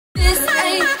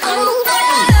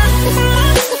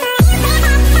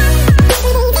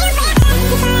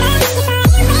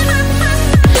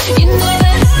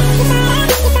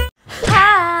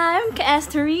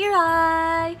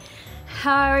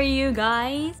you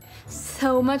guys.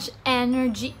 So much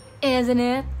energy, isn't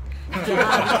it? Yeah,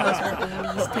 because we're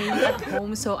only staying at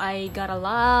home, so I got a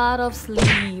lot of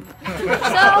sleep.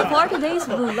 So for today's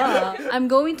vlog, I'm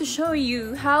going to show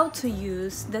you how to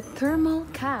use the thermal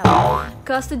cap.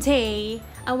 Because today,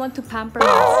 I want to pamper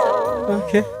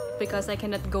myself. Okay. Because I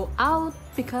cannot go out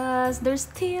because there's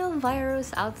still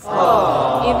virus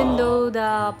outside. Even though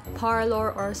the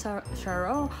parlor or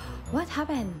salon, what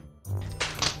happened?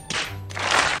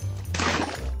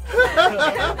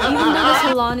 Even though the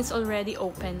salon is already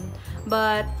open,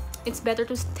 but it's better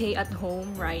to stay at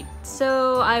home, right?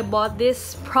 So I bought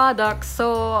this product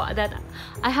so that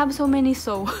I have so many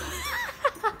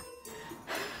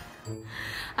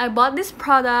I bought this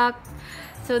product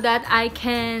so that I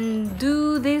can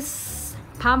do this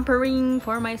pampering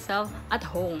for myself at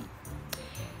home.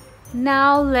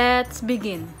 Now let's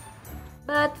begin.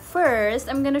 But first,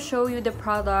 I'm gonna show you the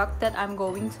product that I'm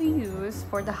going to use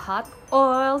for the hot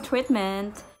oil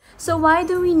treatment. So why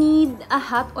do we need a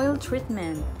hot oil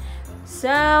treatment? So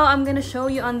I'm gonna show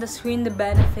you on the screen the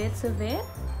benefits of it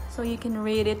so you can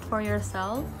read it for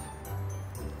yourself.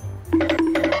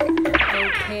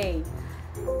 Okay.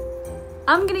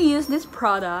 I'm gonna use this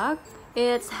product.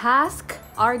 It's Hask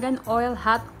Argan Oil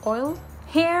Hot Oil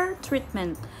Hair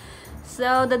Treatment.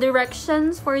 So the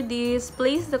directions for this: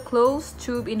 place the closed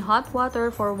tube in hot water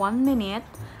for 1 minute,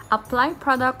 apply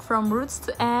product from roots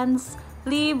to ends,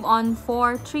 leave on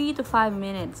for 3 to 5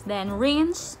 minutes, then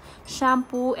rinse,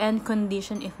 shampoo, and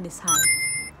condition if desired.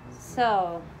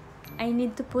 So I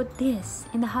need to put this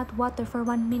in the hot water for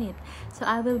 1 minute, so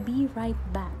I will be right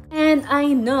back. And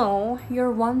I know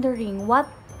you're wondering,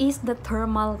 what is the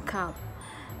thermal cap?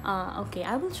 Okay,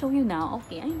 I will show you now.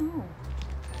 Okay, I know.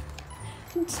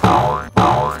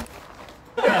 Ta-da!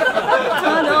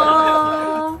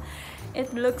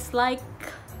 It looks like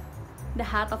the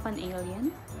hat of an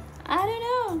alien. I don't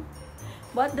know.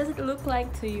 What does it look like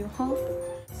to you, huh?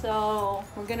 So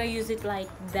we're gonna use it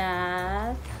like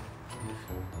that.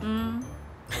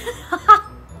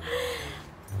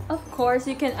 Of course,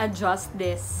 you can adjust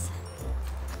this.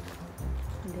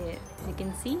 As you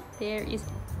can see, there is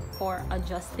for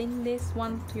adjusting this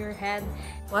one to your head.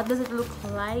 What does it look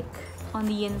like on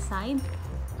the inside?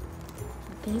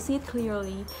 Can you see it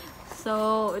clearly?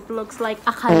 So it looks like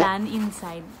a kalan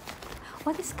inside.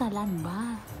 What is kalan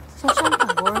ba? Social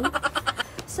boy.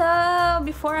 So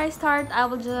before I start, I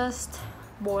will just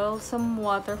boil some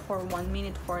water for 1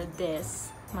 minute for this.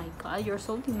 My god, you're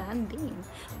so demanding.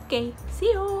 Okay,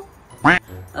 see you.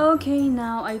 Okay,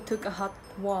 now I took a hot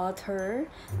water.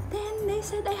 Then they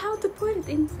said I have to put it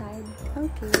inside.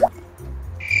 Okay.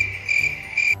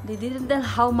 They didn't tell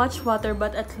how much water,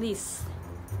 but at least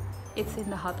it's in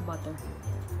the hot water.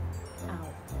 Ow.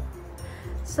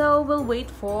 So we'll wait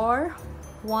for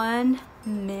 1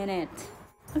 minute.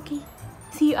 Okay,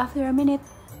 see you after a minute.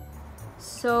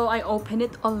 So I opened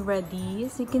it already.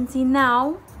 As you can see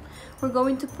now, we're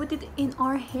going to put it in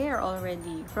our hair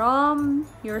already, from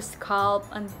your scalp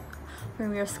and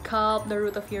the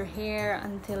root of your hair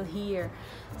until here.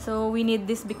 So we need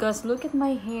this because look at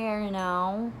my hair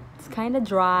now. It's kind of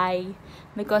dry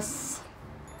because,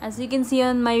 as you can see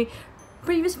on my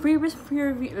previous vlog,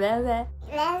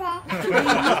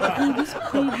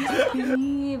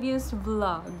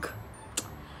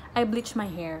 I bleached my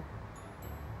hair,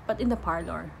 but in the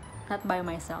parlor, not by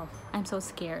myself. I'm so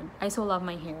scared. I so love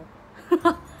my hair.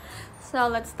 So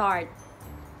let's start.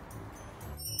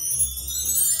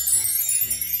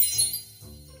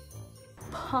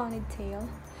 Ponytail.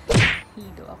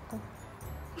 Hido ako.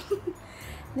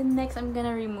 Then next, I'm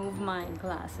gonna remove my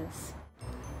glasses.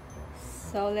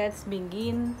 So let's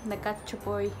begin the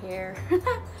katchupoy hair.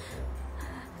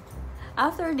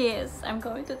 After this, I'm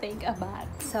going to take a bath.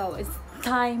 So it's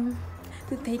time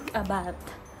to take a bath.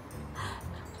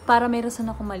 Para may rason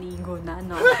ako maligo na,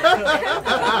 no?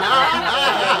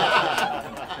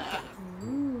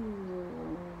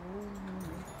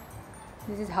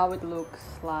 This is how it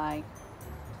looks like.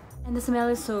 And the smell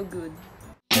is so good.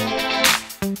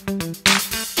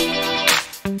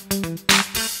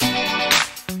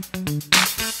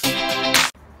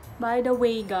 By the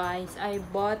way, guys, I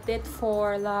bought it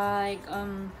for like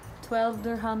 12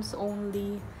 dirhams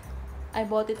only. I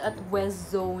bought it at West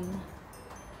Zone.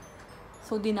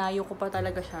 So dinayo ko pa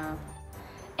talaga siya.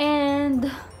 And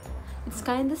it's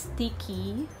kind of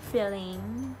sticky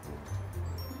feeling.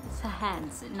 Sa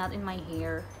hands, not in my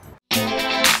hair.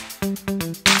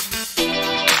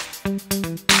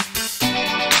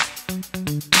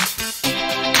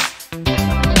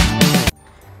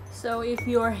 So if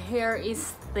your hair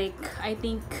is thick, I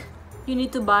think you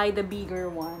need to buy the bigger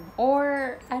one.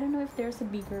 Or I don't know if there's a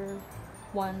bigger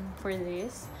one for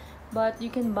this, but you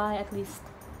can buy at least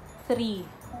 3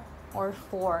 or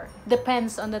 4.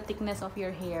 Depends on the thickness of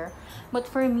your hair. But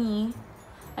for me,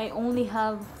 I only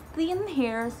have thin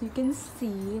hair, as you can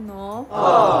see, no?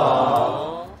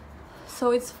 Aww.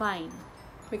 So it's fine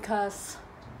because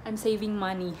I'm saving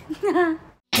money.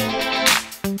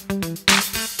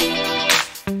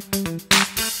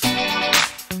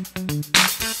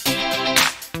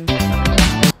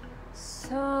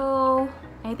 So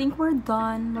I think we're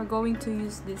done. We're going to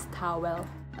use this towel.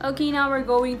 Okay, now we're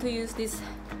going to use this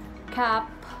cap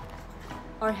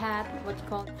or hat, what you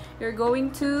call it. You're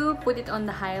going to put it on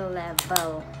the high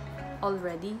level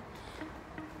already.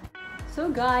 So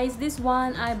guys, this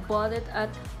one I bought it at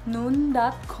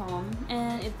noon.com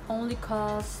and it only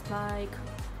costs like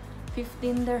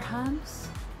 15 dirhams.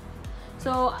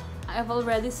 So I've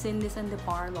already seen this in the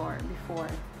parlor before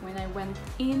when I went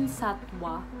in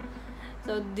Satwa.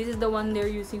 So this is the one they're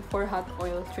using for hot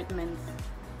oil treatments.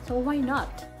 So why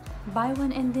not? Buy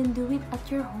one and then do it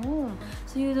at your home.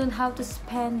 So you don't have to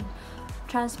spend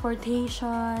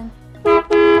transportation.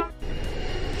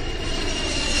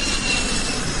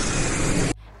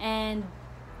 And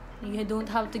you don't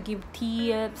have to give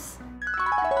tips.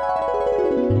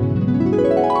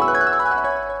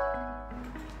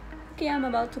 Okay, I'm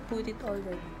about to put it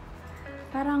already.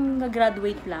 Parang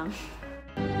nag-graduate lang.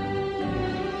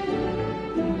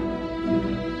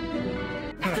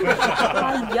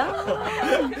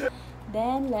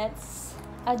 Then let's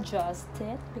adjust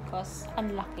it because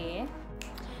ang laki.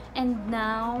 And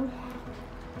now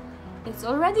it's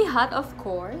already hot, of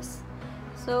course.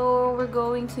 So we're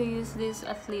going to use this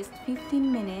at least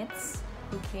 15 minutes.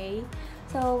 Okay,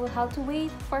 so we'll have to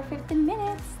wait for 15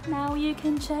 minutes. Now you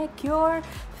can check your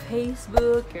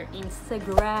Facebook, your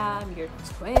Instagram, your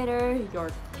Twitter, your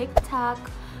TikTok.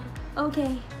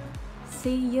 Okay,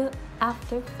 see you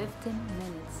after 15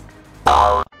 minutes.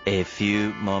 A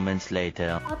few moments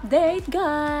later. Update,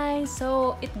 guys!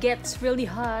 So it gets really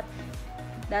hot.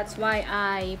 That's why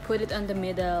I put it on the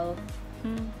middle.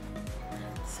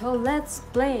 So let's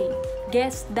play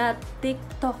Guess That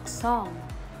TikTok Song.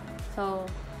 So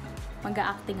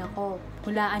mag-a-acting ako.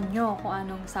 Hulaan nyo kung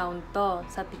anong sound to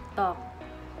sa TikTok.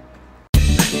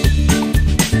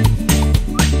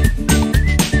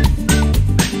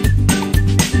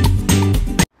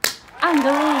 Ang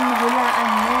galing! Hulaan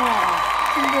nyo!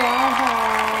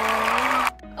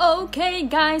 Okay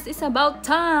guys, it's about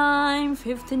time.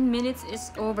 15 minutes is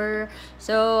over,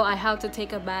 so I have to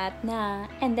take a bath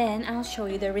na, and then I'll show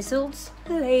you the results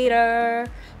later.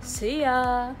 See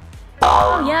ya.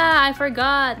 Oh yeah, I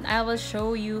forgot. I will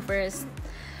show you first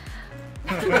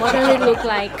what does it look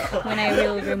like when I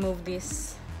will remove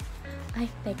this. Ay,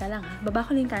 teka lang ha. Baba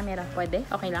ko lang yung camera. Pwede?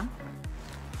 Okay lang?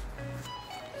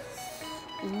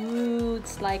 Ooh,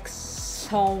 it's like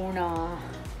sauna.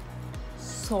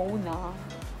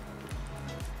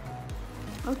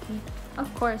 Okay, of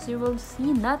course you will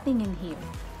see nothing in here.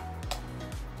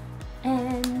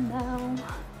 And now,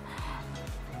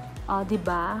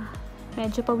 diba?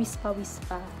 Medyo pawis-pawis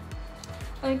pa.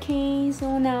 Okay,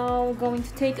 so now we're going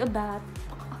to take a bath.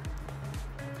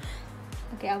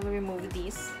 Okay, I will remove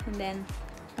this and then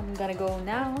I'm gonna go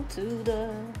now to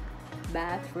the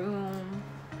bathroom.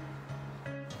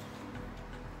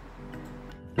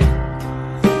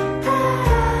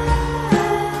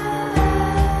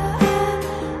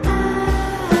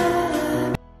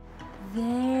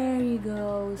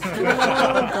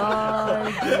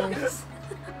 Gorgeous.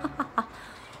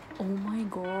 Oh my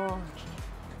gosh.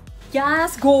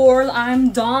 Yes, girl,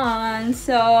 I'm done.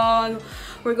 So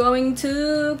we're going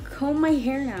to comb my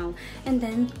hair now and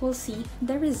then we'll see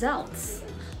the results.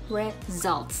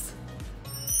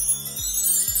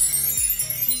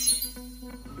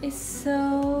 It's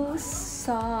so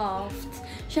soft.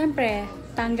 Syempre,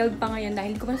 tangled pa ngayon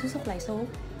dahil hindi ko pa nasusuklay. So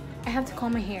I have to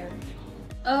comb my hair.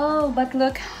 Oh, but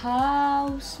look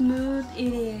how smooth it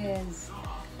is.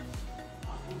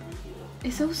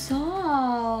 It's so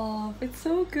soft. It's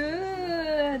so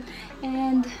good.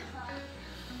 And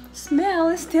smell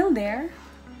is still there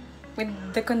with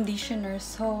the conditioner,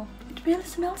 so it really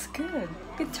smells good.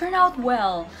 It turned out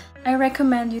well. I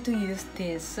recommend you to use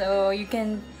this so you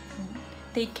can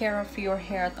take care of your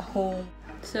hair at home.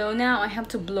 So now I have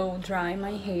to blow dry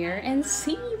my hair and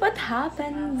see what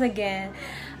happens again.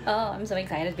 Oh, I'm so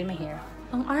excited with my hair.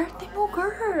 Ang arte mo,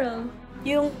 girl!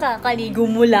 Yung kakaligo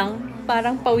mo lang,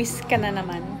 parang pawis ka na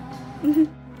naman.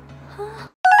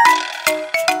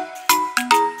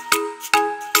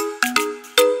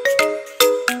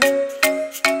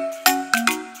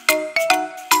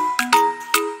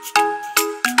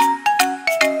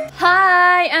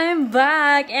 Hi, I'm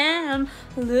back and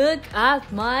Look at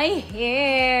my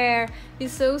hair.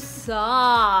 It's so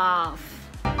soft.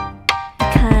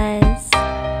 Because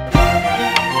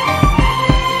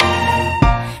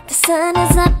the sun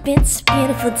is up, it's a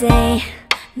beautiful day.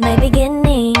 My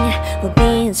beginning will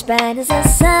be as bright as the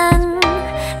sun.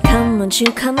 Come, won't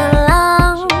you come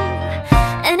along?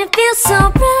 And it feels so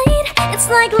bright,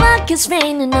 it's like luck is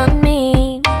raining on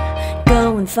me.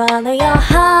 Go and follow your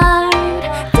heart,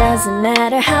 doesn't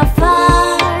matter how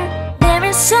far. There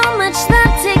is so much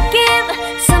love to give,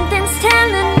 something's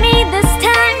telling me this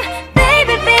time.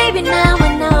 Baby, baby, now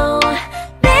I know.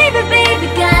 Baby, baby,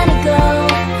 gotta go.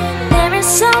 There is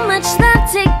so much love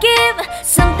to give,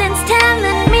 something's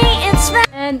telling me it's right.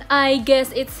 And I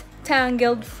guess it's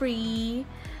tangled free.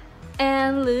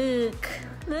 And look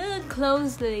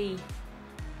closely.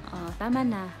 Oh, tama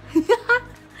na.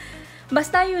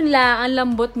 Basta yun lang, ang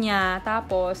lambot niya,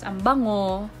 tapos ang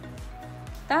bango.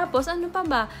 Tapos ano pa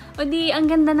ba? O di, ang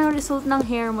ganda ng result ng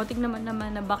hair mo. Tignan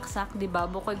naman na baksak, 'di ba?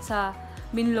 Bukod sa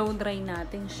binlow dry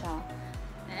natin siya.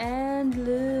 And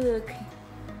look,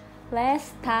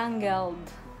 less tangled.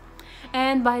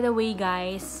 And by the way,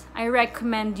 guys, I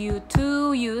recommend you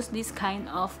to use this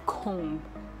kind of comb.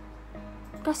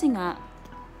 Kasi nga,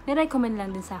 ni-recommend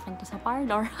lang din sa akin to sa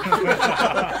parlor.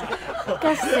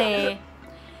 Kasi,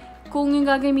 kung yung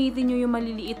gagamitin nyo yung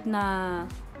maliliit na,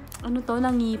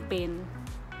 na ngipin,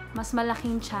 mas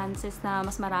malaking chances na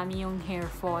mas marami yung hair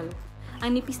fall.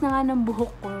 Ang nipis na nga ng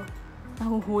buhok ko,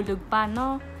 nahuhulog pa,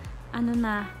 no? Ano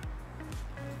na?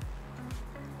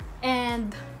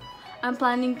 And, I'm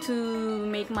planning to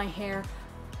make my hair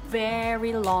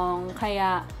very long,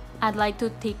 kaya I'd like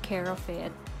to take care of it.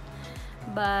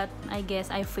 But I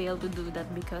guess I failed to do that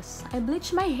because I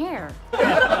bleached my hair.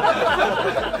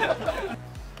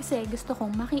 Kasi gusto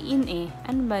kong makiin eh.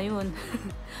 Ano ba yun?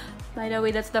 By the way,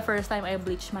 that's the first time I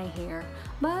bleached my hair.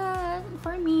 But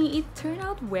for me, it turned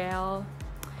out well.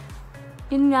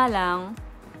 Yun nga lang,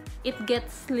 it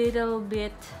gets little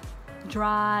bit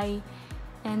dry.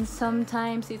 And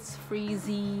sometimes it's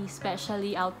freezy,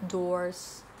 especially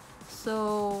outdoors.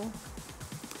 So,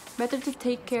 better to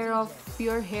take care of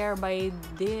your hair by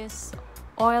this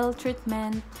oil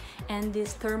treatment and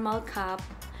this thermal cap,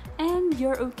 and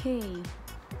you're okay.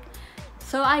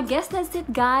 So I guess that's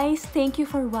it, guys. Thank you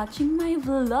for watching my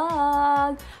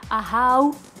vlog, a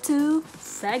how-to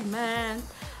segment.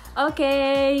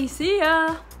 Okay, see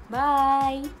ya.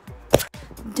 Bye.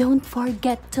 Don't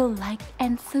forget to like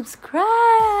and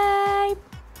subscribe.